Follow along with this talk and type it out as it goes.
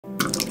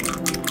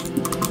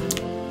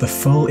the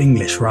full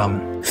English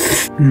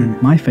ramen.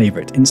 My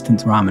favourite instant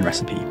ramen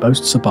recipe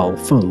boasts a bowl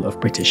full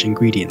of British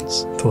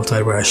ingredients. Thought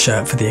I'd wear a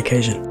shirt for the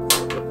occasion.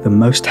 The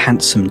most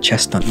handsome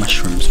chestnut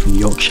mushrooms from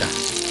Yorkshire.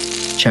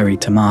 Cherry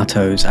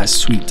tomatoes as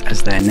sweet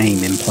as their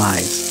name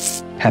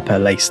implies.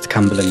 Pepper-laced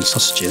Cumberland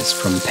sausages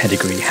from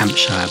pedigree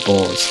Hampshire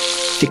boars.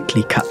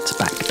 Thickly cut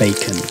back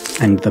bacon,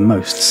 and the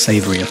most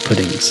savoury of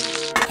puddings.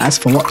 As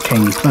for what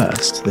came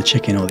first, the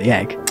chicken or the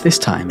egg, this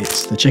time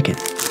it's the chicken.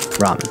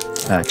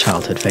 Ramen, a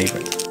childhood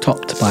favourite,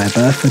 topped by a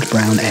Burford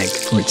brown egg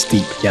for its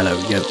deep yellow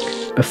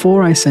yolk.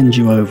 Before I send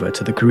you over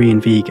to the Korean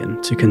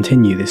vegan to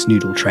continue this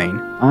noodle train,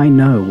 I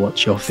know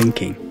what you're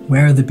thinking.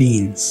 Where are the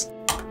beans?